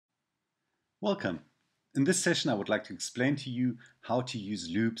Welcome. In this session, I would like to explain to you how to use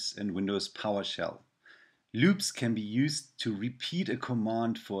loops in Windows PowerShell. Loops can be used to repeat a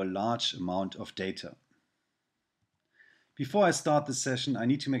command for a large amount of data. Before I start this session, I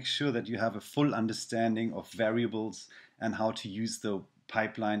need to make sure that you have a full understanding of variables and how to use the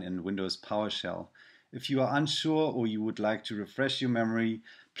pipeline in Windows PowerShell. If you are unsure or you would like to refresh your memory,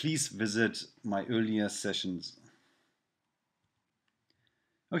 please visit my earlier sessions.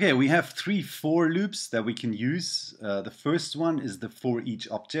 Okay, we have three for loops that we can use. The first one is the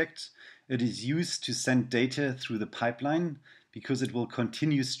ForEach-Object. It is used to send data through the pipeline because it will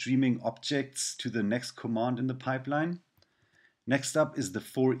continue streaming objects to the next command in the pipeline. Next up is the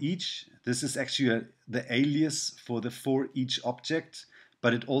ForEach. This is actually the alias for the ForEach-Object,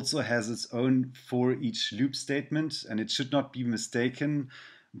 but it also has its own ForEach loop statement, and it should not be mistaken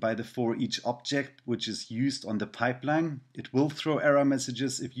by the ForEach-Object, which is used on the pipeline. It will throw error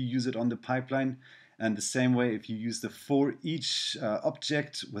messages if you use it on the pipeline, and the same way if you use the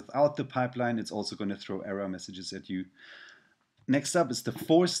ForEach-Object without the pipeline, it's also going to throw error messages at you. Next up is the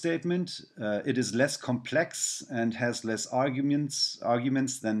for statement. It is less complex and has less arguments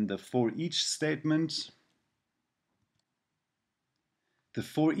than the ForEach statement. The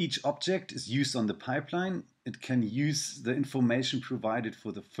ForEach-Object is used on the pipeline. It can use the information provided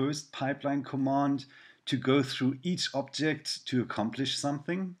for the first pipeline command to go through each object to accomplish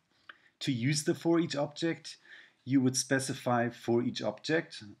something. To use the ForEach-Object, you would specify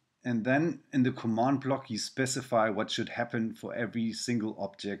ForEach-Object, and then in the command block you specify what should happen for every single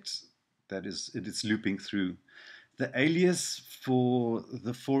object that it is looping through. The alias for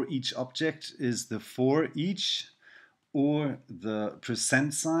the ForEach-Object is the ForEach or the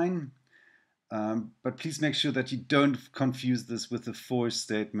 %sign, but please make sure that you don't confuse this with the for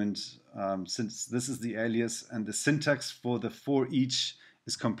statement, since this is the alias and the syntax for the ForEach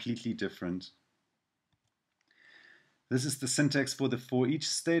is completely different. This is the syntax for the ForEach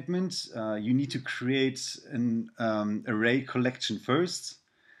statement. You need to create an array collection first,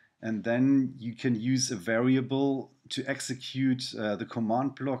 and then you can use a variable to execute the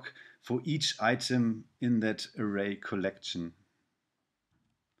command block for each item in that array collection.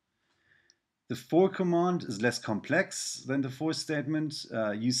 The for command is less complex than the for statement.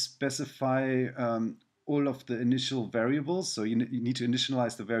 You specify all of the initial variables, so you need to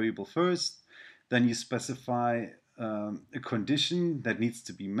initialize the variable first, then you specify a condition that needs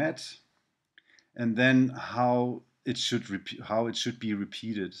to be met, and then how it should be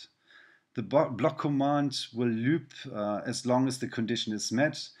repeated. The block command will loop as long as the condition is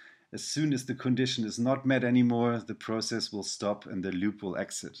met. As soon as the condition is not met anymore, the process will stop and the loop will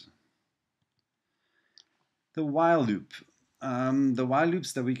exit. The while loop. The while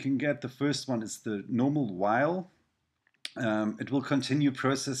loops that we can get, the first one is the normal while. It will continue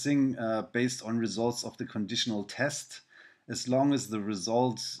processing based on results of the conditional test. As long as the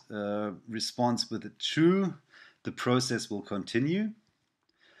result responds with a true, the process will continue.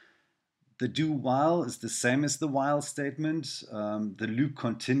 The do while is the same as the while statement. The loop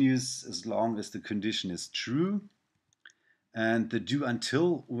continues as long as the condition is true. And the do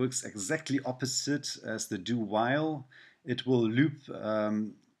until works exactly opposite as the do while. It will loop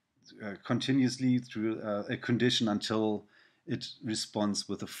continuously through a condition until it responds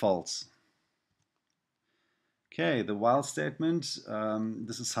with a false. Okay, the while statement,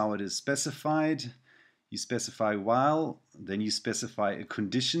 this is how it is specified. You specify while, then you specify a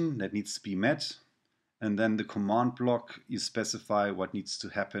condition that needs to be met, and then the command block, you specify what needs to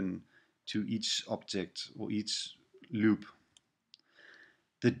happen to each object or each loop.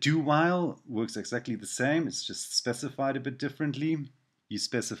 The do while works exactly the same, it's just specified a bit differently. You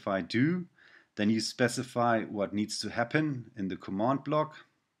specify do, then you specify what needs to happen in the command block,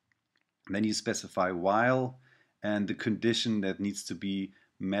 then you specify while and the condition that needs to be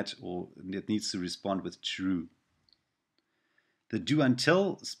met or that needs to respond with true. The do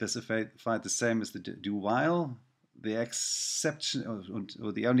until specified the same as the do while. The exception,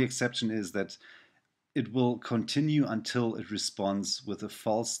 or the only exception, is that it will continue until it responds with a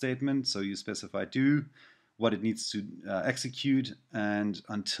false statement. So you specify do, what it needs to execute, and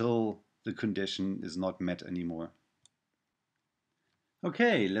until the condition is not met anymore.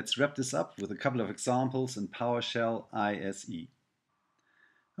 Okay, let's wrap this up with a couple of examples in PowerShell ISE.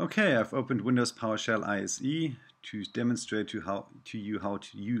 Okay, I've opened Windows PowerShell ISE to demonstrate to you how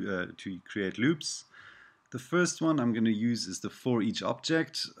to create loops. The first one I'm going to use is the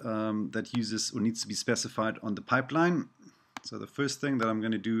ForEach-Object that uses or needs to be specified on the pipeline. So the first thing that I'm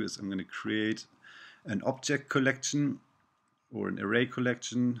going to do is I'm going to create an object collection or an array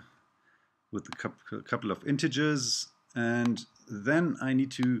collection with a couple of integers, and then I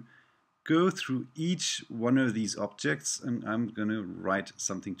need to go through each one of these objects, and I'm going to write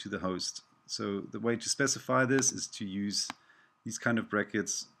something to the host. So the way to specify this is to use these kind of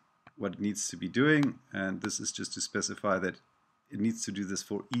brackets, what it needs to be doing, and this is just to specify that it needs to do this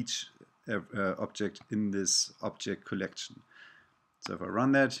for each object in this object collection. So if I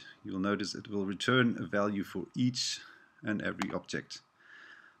run that, you'll notice it will return a value for each and every object.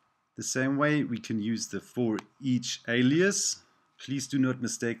 The same way we can use the ForEach alias. Please do not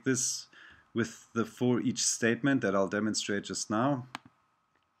mistake this with the ForEach statement that I'll demonstrate just now.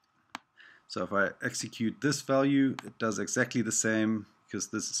 So if I execute this value, it does exactly the same because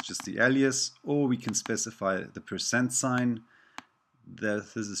this is just the alias, or we can specify the %sign.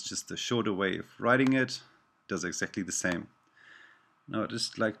 This is just a shorter way of writing it. It does exactly the same. Now I'd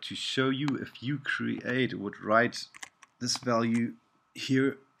just like to show you, if you would write this value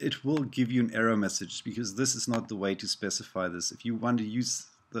here, it will give you an error message because this is not the way to specify this. If you want to use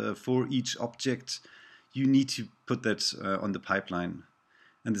the ForEach-Object, you need to put that on the pipeline.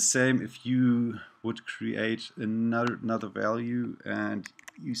 And the same if you would create another value and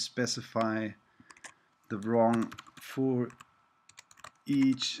you specify the wrong ForEach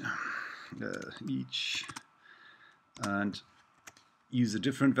and use a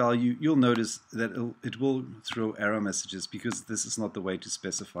different value, you'll notice that it will throw error messages because this is not the way to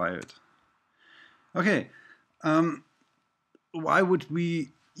specify it. Okay, why would we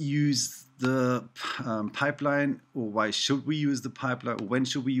use the pipeline, or why should we use the pipeline, or when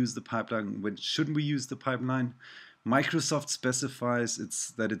should we use the pipeline, when shouldn't we use the pipeline? Microsoft specifies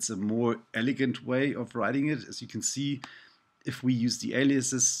that it's a more elegant way of writing it. As you can see, if we use the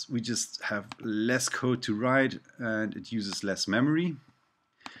aliases, we just have less code to write and it uses less memory.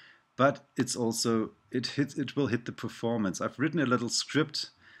 But it's also, it will hit the performance. I've written a little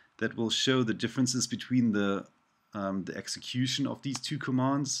script that will show the differences between the execution of these two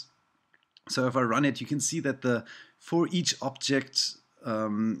commands. So if I run it, you can see that the ForEach-Object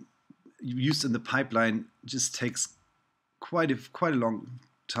used in the pipeline just takes quite a long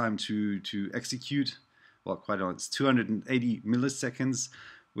time to execute. Well, quite long. It's 280 milliseconds,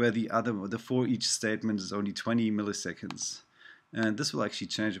 where the ForEach statement is only 20 milliseconds. And this will actually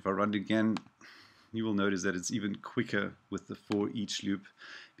change if I run it again. You will notice that it's even quicker with the ForEach loop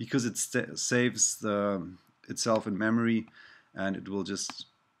because it saves itself in memory, and it will just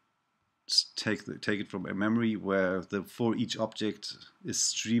take it from a memory, where the ForEach-Object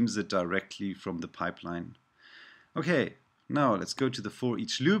streams it directly from the pipeline. Okay, now let's go to the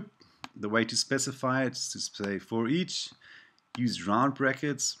ForEach loop. The way to specify it is to say ForEach, use round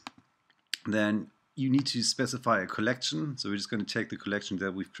brackets, then you need to specify a collection. So we're just going to take the collection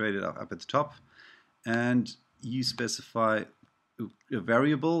that we've created up at the top, and you specify a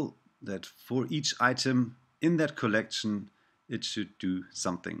variable that for each item in that collection it should do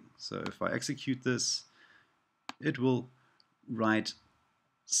something. So if I execute this, it will write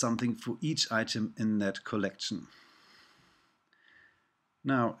something for each item in that collection.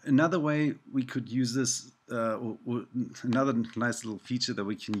 Now, another way we could use this, or another nice little feature that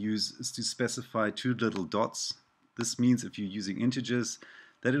we can use, is to specify two little dots. This means if you're using integers,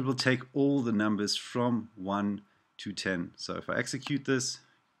 that it will take all the numbers from 1 to 10. So if I execute this,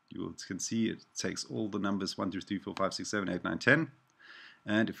 you can see it takes all the numbers 1, 2, 3, 4, 5, 6, 7, 8, 9, 10.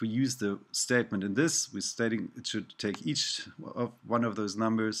 And if we use the statement in this, we're stating it should take each of one of those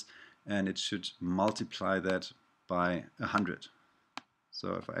numbers and it should multiply that by 100.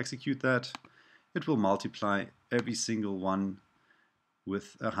 So if I execute that, it will multiply every single one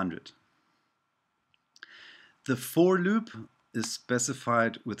with 100. The for loop is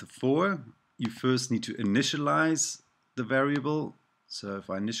specified with a for. You first need to initialize the variable. So if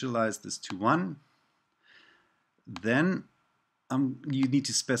I initialize this to 1, then you need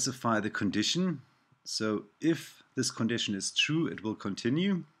to specify the condition. So if this condition is true, it will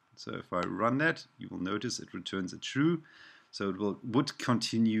continue. So if I run that, you will notice it returns a true. So it would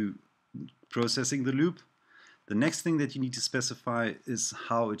continue processing the loop. The next thing that you need to specify is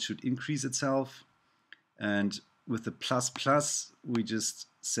how it should increase itself. And with the ++, we just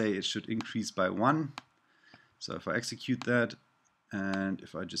say it should increase by 1. So if I execute that, and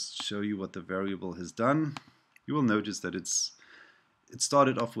if I just show you what the variable has done, you will notice that it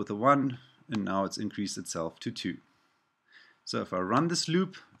started off with a 1, and now it's increased itself to 2. So if I run this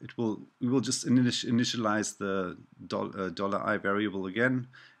loop, we will just initialize the $i variable again,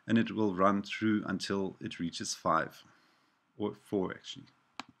 and it will run through until it reaches 5, or 4 actually,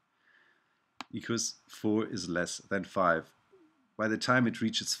 because 4 is less than 5. By the time it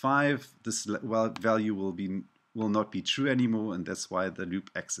reaches 5, this value will not be true anymore, and that's why the loop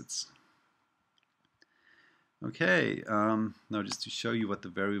exits. Okay, now just to show you what the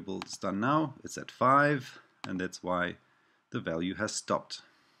variable is done now, it's at 5, and that's why the value has stopped.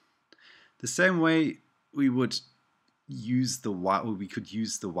 The same way we would use the while, we could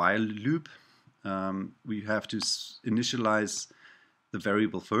use the while loop. We have to initialize the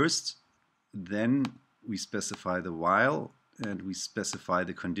variable first, then we specify the while, and we specify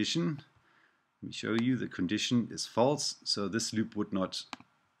the condition. Let me show you, the condition is false, so this loop would not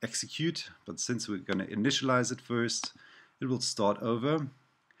execute, but since we're going to initialize it first, it will start over.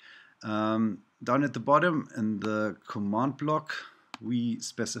 Down at the bottom in the command block, we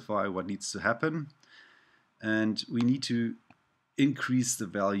specify what needs to happen, and we need to increase the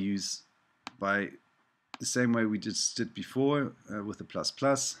values by the same way we just did before with the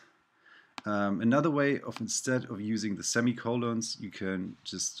plus. Another way of, instead of using the semicolons, you can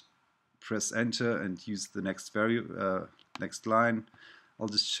just press enter and use the next next line. I'll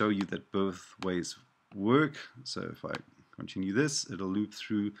just show you that both ways work. So if I continue this, it'll loop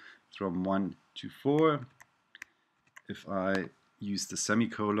through from 1 to 4. If I use the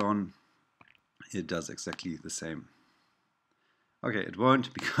semicolon, it does exactly the same. Okay, it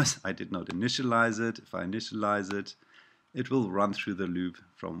won't because I did not initialize it. If I initialize it, it will run through the loop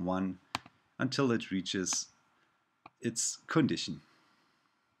from 1 until it reaches its condition.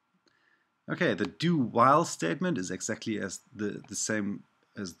 Okay, the do while statement is exactly as the same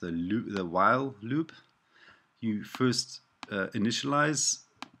as the while loop. You first initialize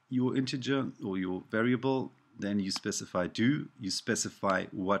your integer or your variable, then you specify do, you specify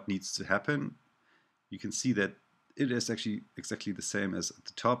what needs to happen. You can see that it is actually exactly the same as at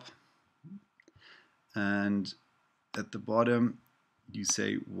the top, and at the bottom you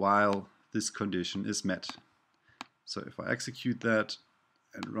say while this condition is met. So if I execute that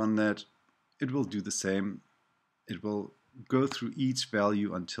and run that, it will do the same. It will go through each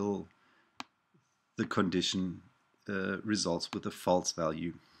value until the condition results with a false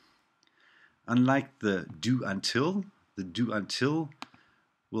value. Unlike the do until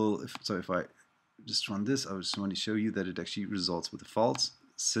will, if I just run this, I just want to show you that it actually results with a false,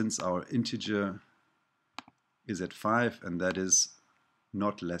 since our integer is at 5 and that is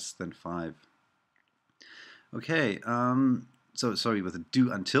not less than 5. Okay, so sorry, with the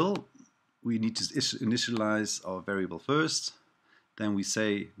do until, we need to initialize our variable first, then we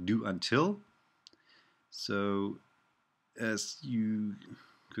say do until. So as you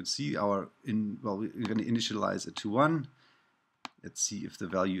could see, we're going to initialize it to 1. Let's see if the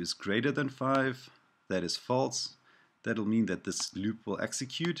value is greater than 5. That is false. That'll mean that this loop will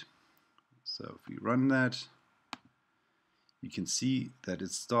execute. So if we run that, you can see that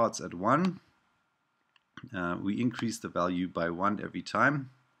it starts at 1. We increase the value by 1 every time.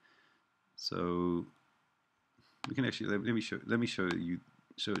 So we can actually, let me show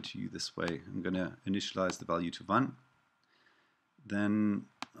it to you this way. I'm going to initialize the value to 1. Then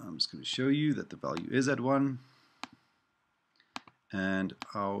I'm just going to show you that the value is at 1. And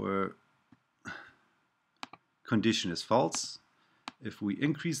our condition is false. If we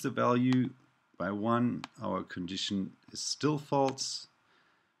increase the value by 1, our condition is still false.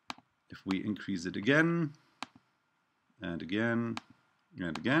 If we increase it again, and again,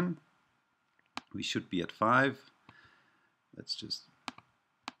 and again, we should be at 5. Let's just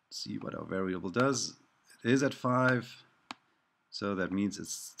see what our variable does. It is at 5, so that means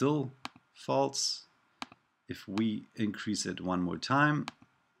it's still false. If we increase it one more time,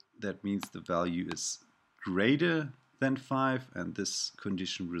 that means the value is greater than 5, and this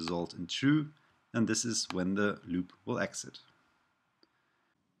condition results in true, and this is when the loop will exit.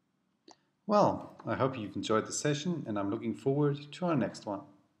 Well, I hope you've enjoyed the session, and I'm looking forward to our next one.